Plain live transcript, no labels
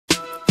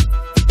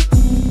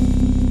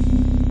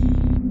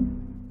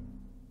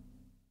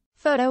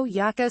photo.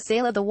 Jaakko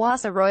Salo. The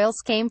Wasa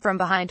Royals came from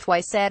behind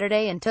twice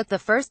Saturday and took the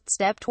first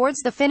step towards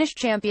the Finnish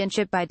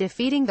championship by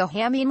defeating the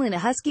hämeenlinna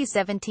Huskies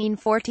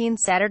 17-14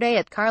 Saturday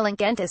at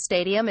Kenta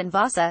Stadium in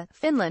Wasa,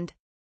 Finland.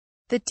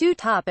 The two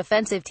top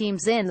offensive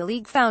teams in the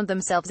league found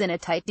themselves in a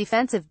tight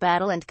defensive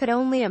battle and could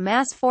only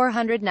amass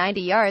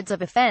 490 yards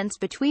of offense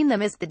between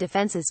them as the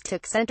defenses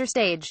took center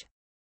stage.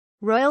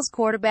 Royals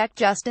quarterback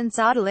Justin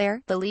Salo,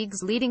 the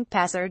league's leading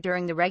passer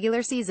during the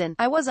regular season,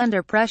 "I was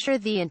under pressure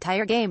the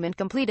entire game and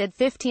completed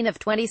 15 of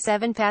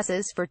 27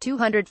 passes for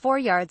 204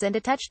 yards and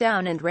a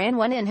touchdown and ran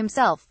one in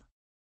himself."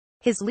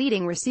 His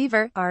leading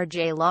receiver,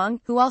 R.J. Long,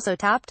 who also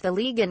topped the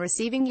league in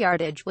receiving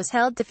yardage, was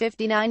held to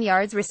 59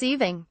 yards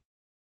receiving.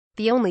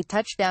 The only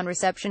touchdown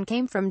reception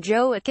came from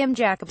Joachim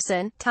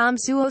Jakobsen. Tom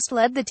Suost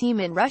led the team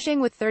in rushing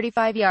with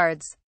 35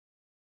 yards.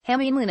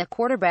 Hämeenlinna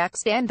quarterback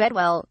Stan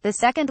Bedwell, the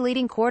second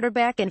leading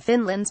quarterback in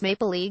Finland's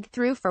Maple League,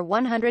 threw for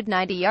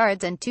 190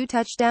 yards and 2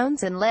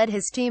 touchdowns and led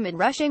his team in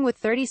rushing with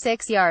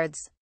 36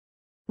 yards.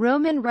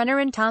 Roman runner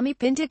and Tommy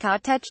Pinto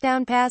caught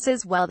touchdown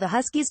passes while the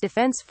Huskies'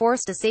 defense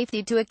forced a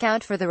safety to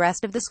account for the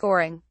rest of the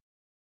scoring.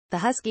 The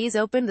Huskies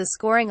opened the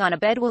scoring on a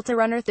Bedwell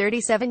runner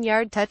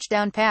 37-yard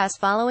touchdown pass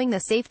following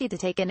the safety to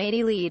take an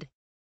 80 lead.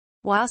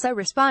 Wasa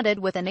responded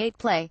with an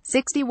 8-play,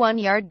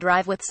 61-yard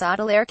drive with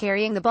Salo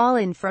carrying the ball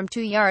in from 2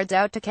 yards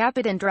out to cap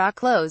it and draw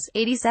close,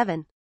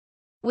 87.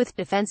 With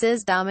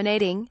defenses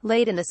dominating,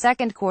 late in the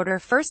second quarter,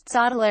 first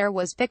Salo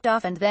was picked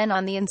off and then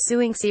on the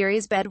ensuing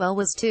series Bedwell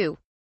was too.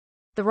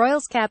 The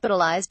Royals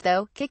capitalized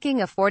though,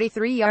 kicking a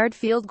 43-yard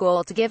field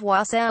goal to give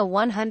Wasa a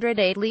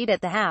 108 lead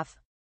at the half.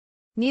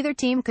 Neither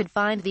team could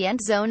find the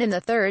end zone in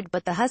the third,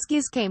 but the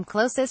Huskies came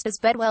closest as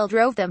Bedwell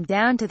drove them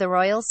down to the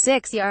Royals'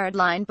 6-yard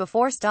line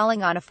before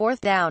stalling on a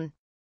 4th down.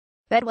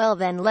 Bedwell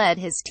then led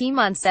his team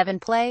on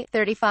 7-play,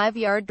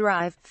 35-yard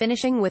drive,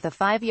 finishing with a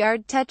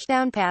 5-yard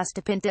touchdown pass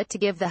to Pinto to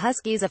give the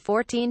Huskies a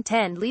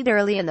 14-10 lead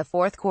early in the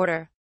fourth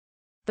quarter.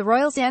 The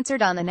Royals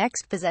answered on the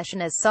next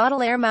possession as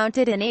Salo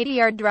mounted an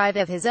 80-yard drive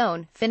of his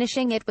own,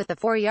 finishing it with a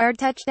 4-yard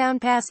touchdown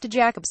pass to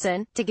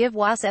Jakobsen, to give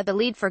Wasa the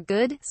lead for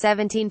good,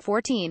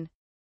 17-14.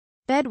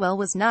 Bedwell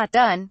was not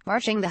done,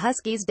 marching the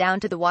Huskies down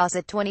to the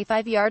Wasa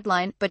 25-yard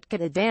line, but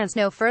could advance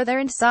no further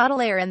and Salo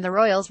and the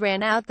Royals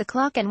ran out the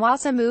clock and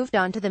Wasa moved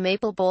on to the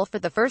Maple Bowl for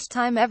the first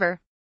time ever.